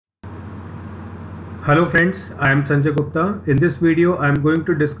Hello friends, I am Sanjay Gupta. In this video, I am going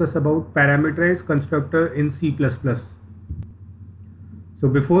to discuss about parameterized constructor in C++. So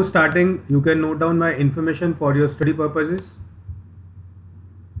before starting, you can note down my information for your study purposes.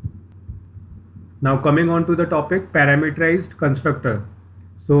 Now coming on to the topic, parameterized constructor.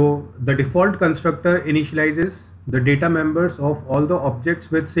 So the default constructor initializes the data members of all the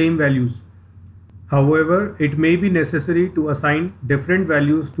objects with same values. However, it may be necessary to assign different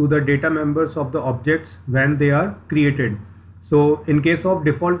values to the data members of the objects when they are created. So in case of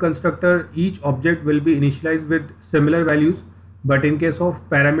default constructor, each object will be initialized with similar values, but in case of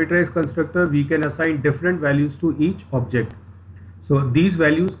parameterized constructor, we can assign different values to each object. So these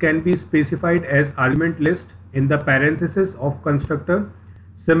values can be specified as argument list in the parenthesis of constructor,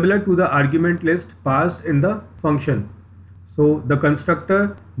 similar to the argument list passed in the function. So the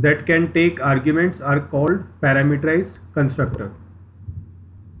constructor that can take arguments are called parameterized constructor.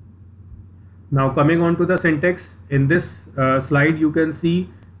 Now coming on to the syntax, in this slide you can see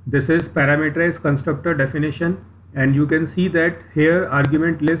this is parameterized constructor definition, and you can see that here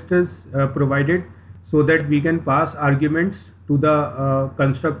argument list is provided so that we can pass arguments to the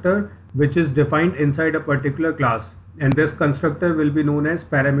constructor which is defined inside a particular class, and this constructor will be known as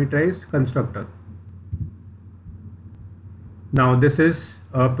parameterized constructor. Now this is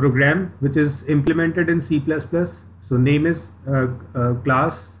a program which is implemented in C++. So name is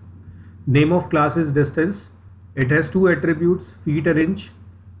class, name of class is distance. It has two attributes, feet and inch,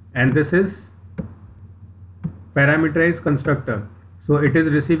 and this is parameterized constructor. So it is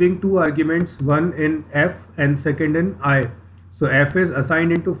receiving two arguments, one in f and second in I. So f is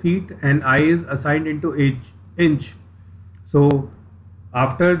assigned into feet and I is assigned into inch. So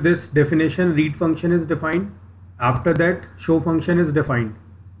after this definition, read function is defined. After that, show function is defined.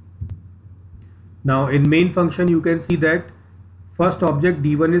 Now in main function you can see that first object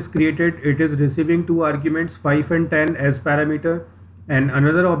d1 is created. It is receiving two arguments 5 and 10 as parameter, and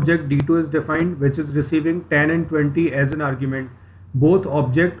another object d2 is defined which is receiving 10 and 20 as an argument. Both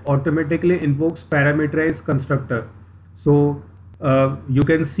object automatically invokes parameterized constructor. So you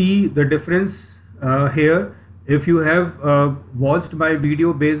can see the difference here. If you have watched my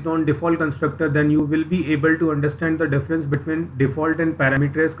video based on default constructor, then you will be able to understand the difference between default and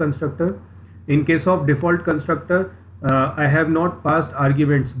parameterized constructor. In case of default constructor, I have not passed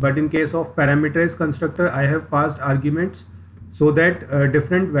arguments, but in case of parameterized constructor, I have passed arguments so that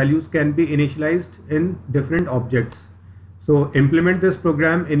different values can be initialized in different objects. So implement this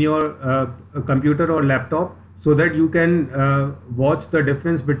program in your computer or laptop so that you can watch the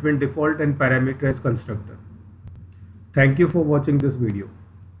difference between default and parameterized constructor. Thank you for watching this video.